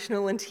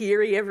emotional and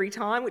teary every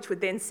time, which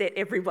would then set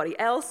everybody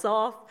else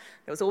off.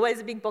 There was always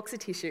a big box of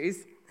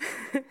tissues.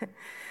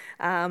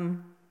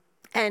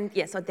 And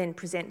yes, I'd then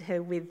present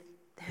her with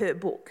her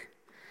book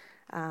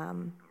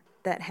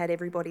that had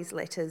everybody's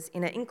letters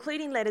in it,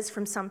 including letters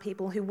from some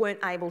people who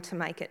weren't able to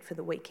make it for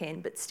the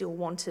weekend but still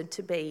wanted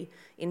to be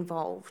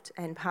involved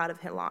and part of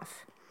her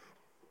life.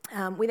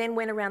 We then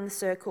went around the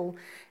circle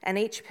and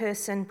each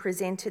person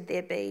presented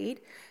their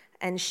bead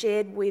and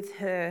shared with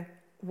her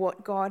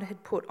what God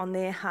had put on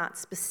their heart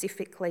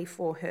specifically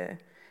for her.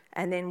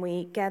 And then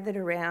we gathered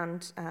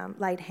around,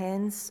 laid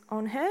hands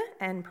on her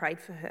and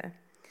prayed for her.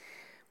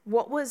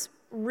 What was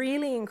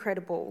really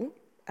incredible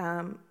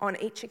on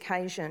each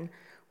occasion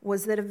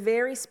was that a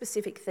very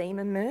specific theme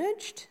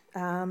emerged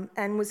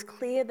and was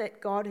clear that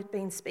God had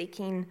been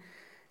speaking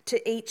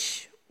to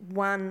each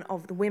one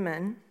of the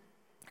women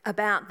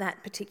about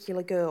that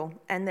particular girl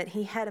and that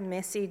he had a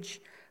message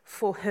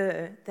for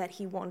her that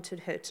he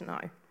wanted her to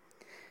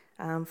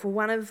know. For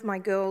one of my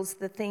girls,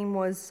 the theme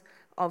was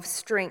of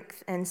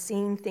strength and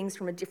seeing things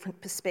from a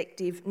different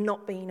perspective,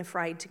 not being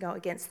afraid to go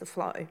against the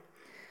flow.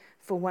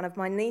 For one of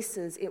my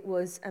nieces, it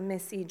was a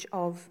message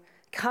of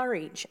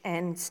courage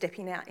and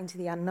stepping out into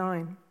the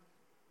unknown.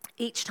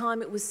 Each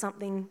time it was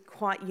something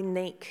quite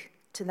unique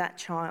to that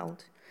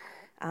child.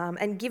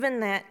 And given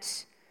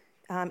that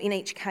in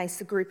each case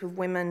the group of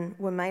women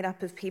were made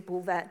up of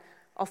people that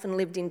often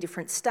lived in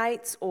different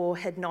states or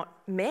had not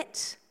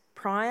met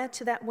prior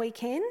to that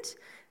weekend,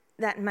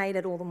 that made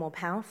it all the more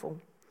powerful.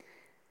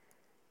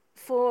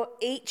 For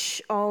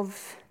each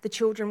of the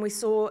children, we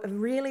saw a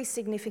really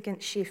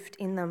significant shift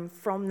in them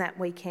from that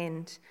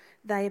weekend.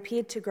 They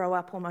appeared to grow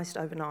up almost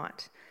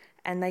overnight,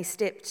 and they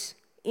stepped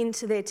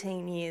into their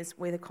teen years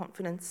with a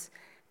confidence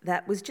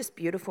that was just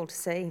beautiful to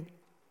see.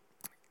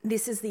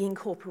 This is the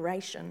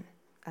incorporation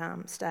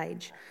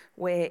stage,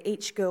 where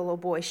each girl or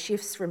boy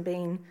shifts from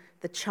being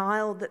the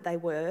child that they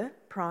were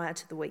prior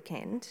to the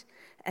weekend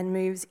and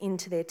moves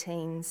into their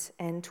teens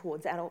and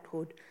towards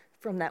adulthood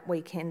from that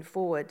weekend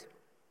forward.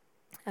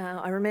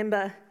 I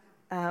remember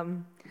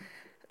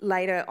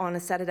later on a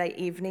Saturday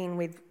evening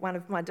with one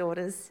of my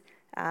daughters,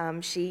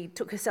 she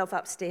took herself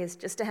upstairs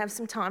just to have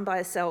some time by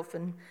herself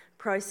and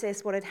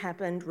process what had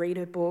happened, read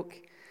her book.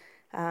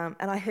 And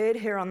I heard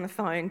her on the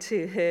phone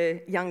to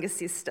her younger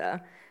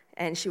sister,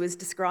 and she was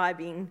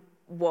describing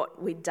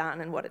what we'd done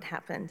and what had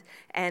happened.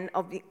 And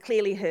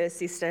clearly her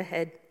sister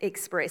had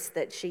expressed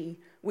that she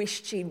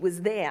wished she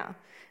was there.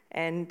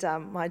 And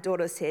my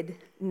daughter said,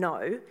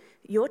 "No,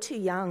 you're too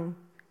young.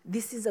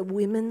 This is a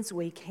women's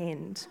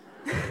weekend."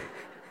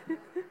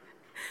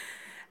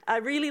 I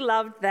really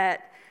loved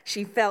that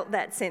she felt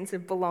that sense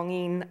of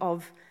belonging,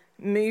 of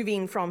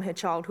moving from her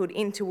childhood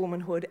into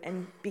womanhood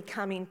and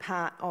becoming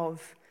part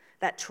of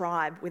that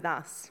tribe with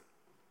us.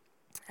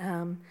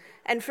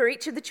 And for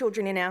each of the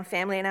children in our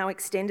family and our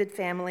extended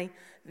family,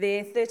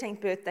 their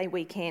 13th birthday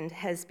weekend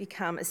has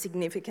become a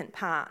significant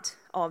part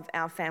of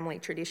our family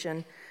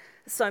tradition,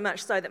 so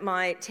much so that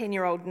my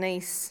 10-year-old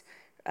niece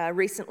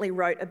recently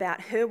wrote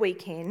about her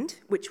weekend,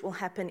 which will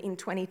happen in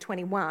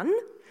 2021,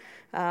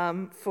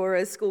 for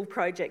a school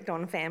project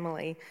on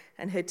family.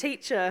 And her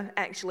teacher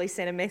actually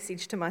sent a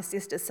message to my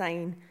sister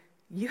saying,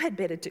 "You had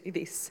better do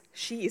this.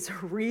 She is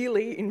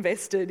really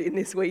invested in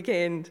this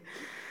weekend."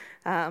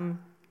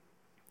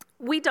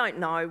 We don't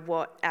know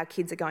what our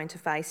kids are going to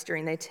face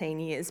during their teen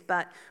years,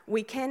 but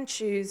we can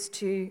choose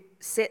to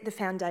set the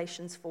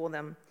foundations for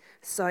them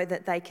so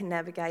that they can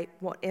navigate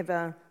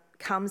whatever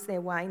comes their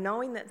way,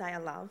 knowing that they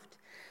are loved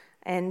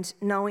and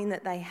knowing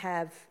that they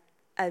have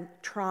a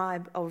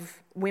tribe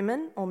of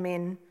women or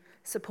men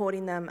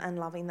supporting them and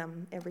loving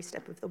them every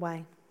step of the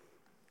way.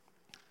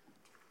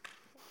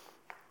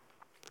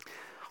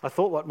 I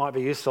thought what might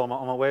be useful,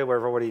 I'm aware we've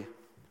already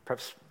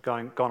perhaps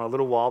gone a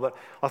little while, but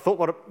I thought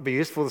what would be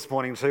useful this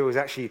morning too was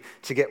actually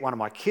to get one of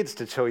my kids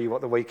to tell you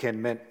what the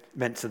weekend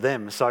meant to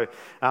them. So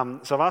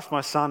I've asked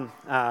my son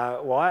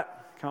Wyatt,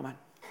 come on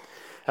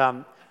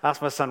mate,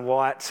 asked my son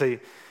Wyatt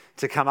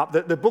to come up.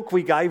 The book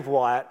we gave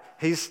Wyatt,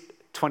 he's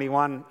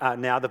 21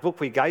 now, the book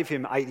we gave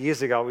him 8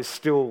 years ago is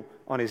still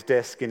on his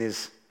desk in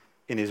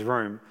his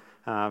room,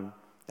 and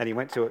he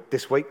went to it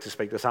this week to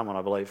speak to someone,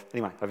 I believe.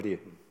 Anyway, over to you.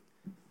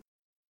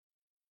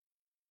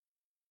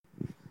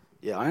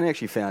 Yeah, I only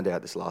actually found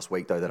out this last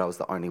week, though, that I was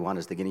the only one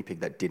as the guinea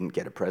pig that didn't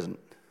get a present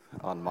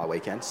on my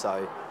weekend.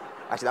 So,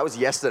 actually, that was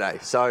yesterday.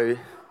 So,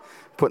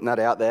 putting that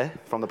out there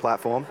from the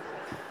platform,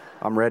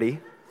 I'm ready.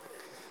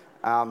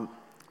 I'm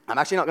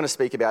actually not going to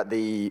speak about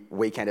the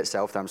weekend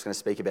itself, though. I'm just going to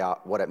speak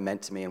about what it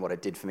meant to me and what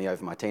it did for me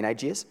over my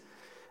teenage years,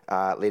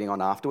 leading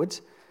on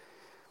afterwards.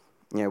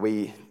 Now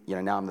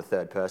I'm the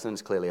third person.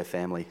 It's clearly a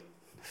family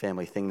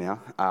thing now.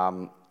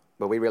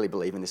 But we really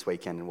believe in this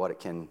weekend and what it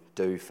can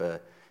do for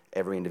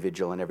every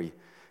individual and every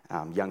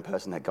young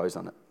person that goes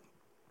on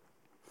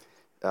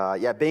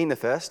it. Being the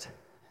first,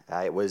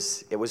 it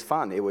was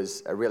fun. It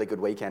was a really good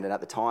weekend, and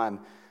at the time,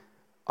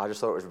 I just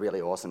thought it was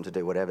really awesome to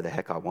do whatever the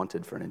heck I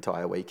wanted for an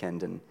entire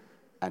weekend,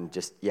 and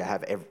just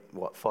have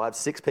 5,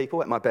 6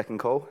 people at my beck and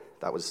call.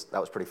 That was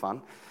pretty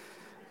fun.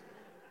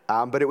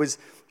 But it was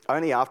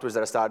only afterwards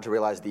that I started to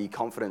realise the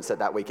confidence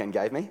that weekend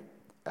gave me.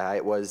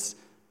 It was,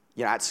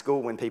 at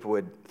school when people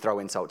would throw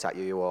insults at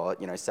you or,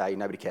 say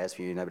nobody cares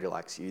for you, nobody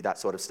likes you, that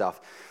sort of stuff.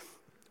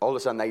 All of a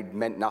sudden they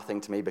meant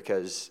nothing to me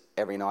because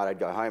every night I'd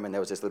go home and there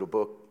was this little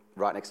book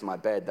right next to my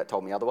bed that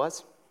told me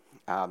otherwise.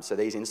 So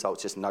these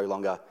insults just no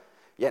longer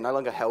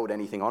held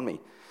anything on me.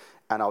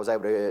 And I was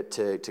able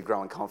to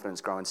grow in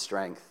confidence, grow in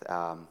strength,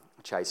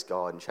 chase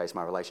God and chase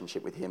my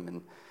relationship with Him,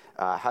 and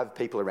have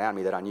people around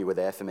me that I knew were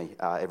there for me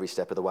every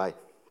step of the way.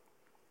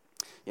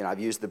 I've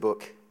used the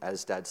book,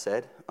 as Dad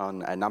said,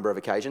 on a number of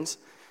occasions.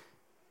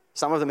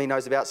 Some of them he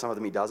knows about, some of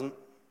them he doesn't.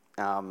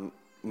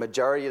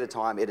 Majority of the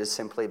time, it has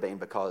simply been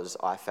because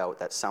I felt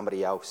that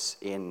somebody else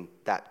in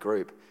that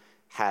group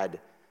had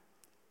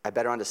a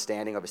better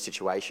understanding of a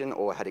situation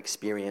or had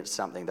experienced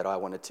something that I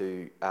wanted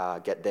to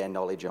get their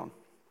knowledge on.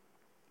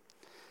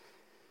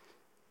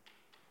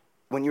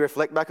 When you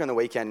reflect back on the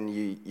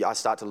weekend, I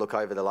start to look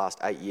over the last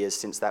 8 years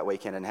since that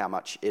weekend and how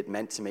much it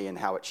meant to me and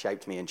how it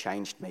shaped me and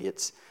changed me.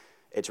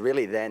 It's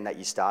really then that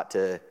you start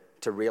to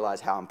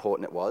realise how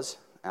important it was.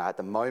 At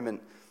the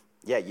moment,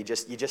 you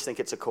just think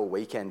it's a cool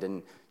weekend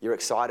and you're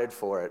excited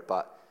for it,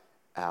 but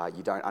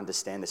you don't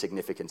understand the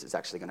significance it's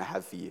actually going to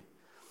have for you.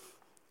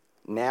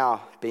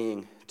 Now,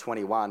 being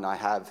 21,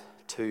 I've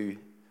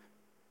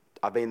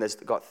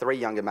got 3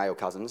 younger male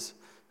cousins.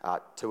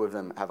 2 of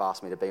them have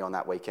asked me to be on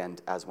that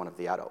weekend as one of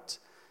the adults.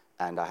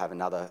 And I have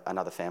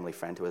another family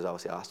friend who has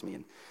also asked me.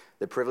 And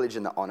the privilege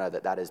and the honour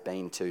that has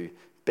been to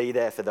be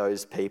there for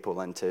those people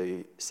and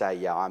to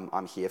say,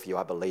 I'm here for you,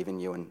 I believe in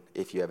you, and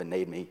if you ever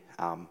need me,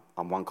 I'm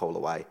one call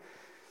away,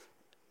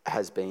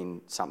 has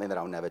been something that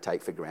I'll never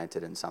take for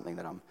granted and something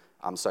that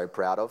I'm so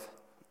proud of.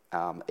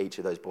 Each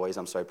of those boys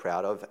I'm so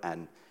proud of,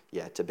 and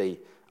to be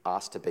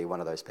asked to be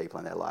one of those people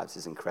in their lives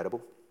is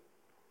incredible.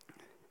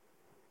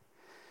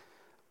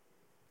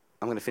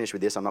 I'm going to finish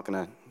with this. I'm not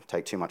going to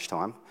take too much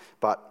time.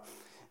 But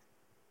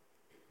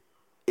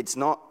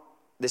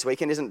this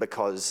weekend isn't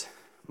because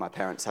my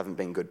parents haven't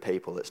been good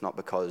people. It's not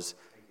because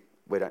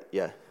we don't,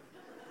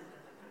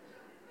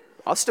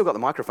 I've still got the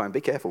microphone,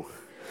 be careful.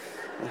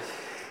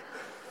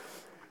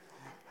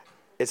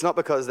 It's not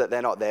because that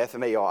they're not there for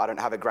me or I don't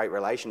have a great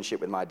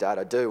relationship with my dad.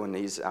 I do, and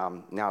he's,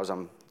 now as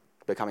I'm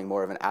becoming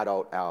more of an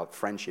adult, our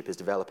friendship is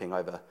developing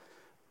over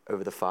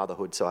the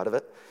fatherhood side of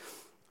it.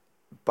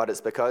 But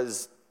it's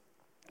because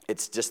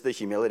it's just the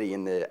humility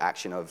in the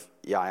action of,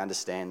 I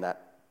understand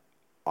that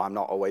I'm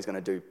not always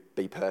going to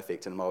be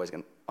perfect, and I'm not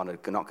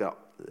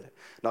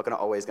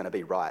always going to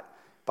be right.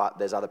 But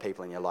there's other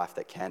people in your life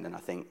that can, and I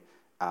think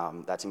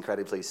that's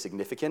incredibly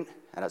significant.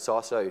 And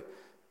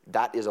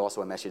that is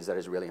also a message that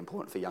is really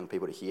important for young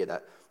people to hear,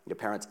 that your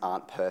parents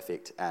aren't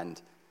perfect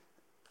and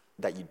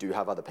that you do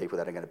have other people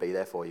that are going to be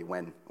there for you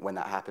when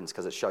that happens,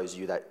 because it shows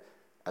you that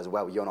as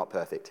well you're not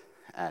perfect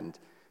and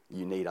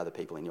you need other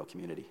people in your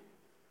community.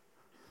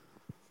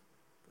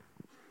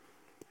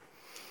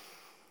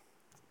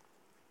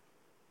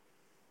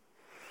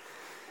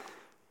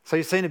 So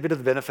you've seen a bit of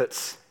the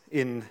benefits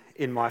in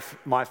my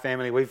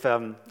family. We've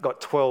got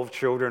 12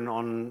 children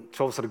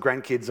 12 sort of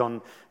grandkids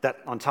on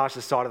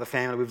Tasha's side of the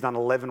family. We've done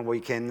 11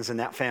 weekends in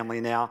that family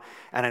now,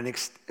 and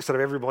sort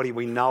of everybody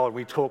we know and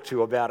we talk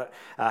to about it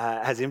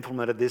has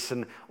implemented this.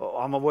 And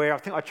I'm aware, I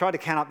think I tried to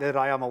count up the other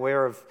day, I'm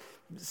aware of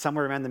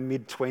somewhere around the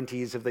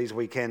mid-20s of these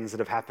weekends that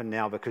have happened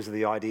now because of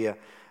the idea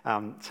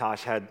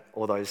Tash had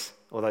all those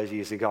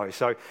years ago.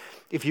 So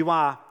if we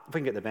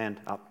can get the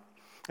band up.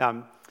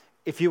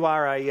 If you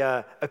are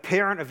a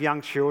parent of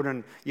young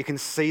children, you can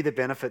see the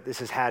benefit this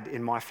has had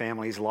in my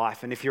family's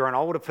life. And if you're an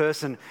older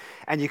person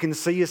and you can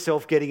see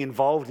yourself getting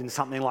involved in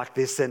something like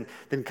this, then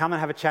come and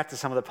have a chat to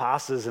some of the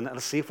pastors and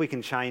let's see if we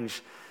can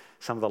change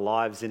some of the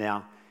lives in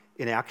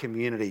our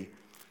community.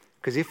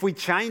 Because if we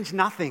change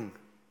nothing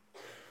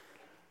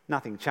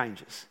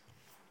changes.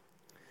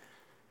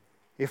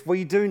 If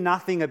we do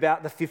nothing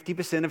about the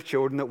 50% of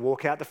children that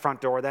walk out the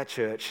front door of that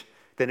church,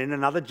 then in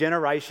another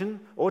generation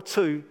or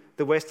 2,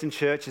 the Western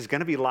church is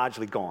going to be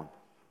largely gone.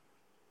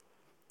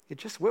 It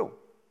just will.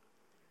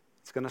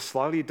 It's going to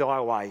slowly die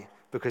away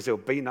because there'll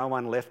be no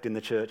one left in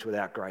the church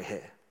without grey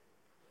hair.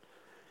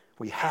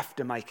 We have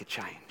to make a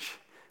change.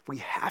 We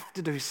have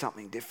to do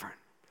something different.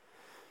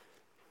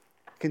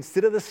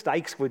 Consider the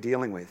stakes we're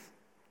dealing with.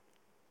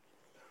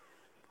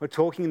 We're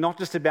talking not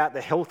just about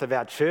the health of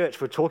our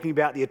church, we're talking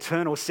about the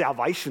eternal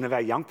salvation of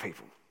our young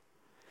people.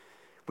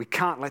 We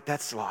can't let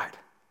that slide.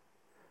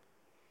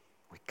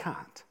 We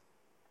can't.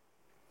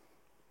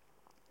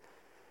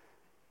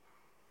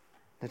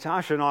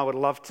 Natasha and I would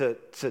love to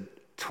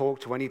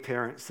talk to any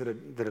parents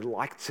that'd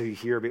like to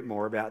hear a bit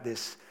more about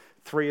this.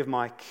 3 of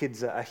my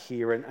kids are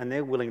here, and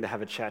they're willing to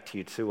have a chat to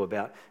you too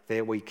about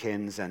their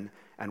weekends and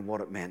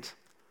what it meant.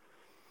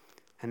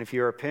 And if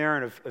you're a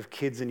parent of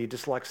kids and you'd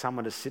just like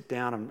someone to sit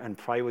down and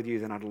pray with you,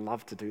 then I'd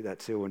love to do that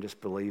too, and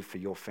just believe for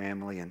your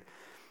family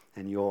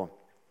and your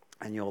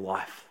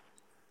life.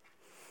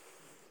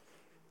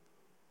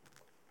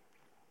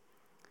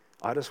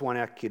 I just want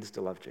our kids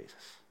to love Jesus.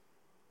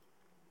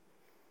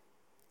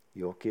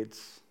 Your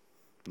kids,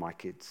 my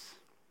kids.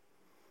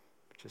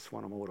 Just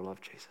want them all to love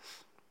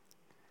Jesus.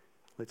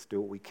 Let's do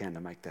what we can to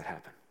make that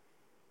happen.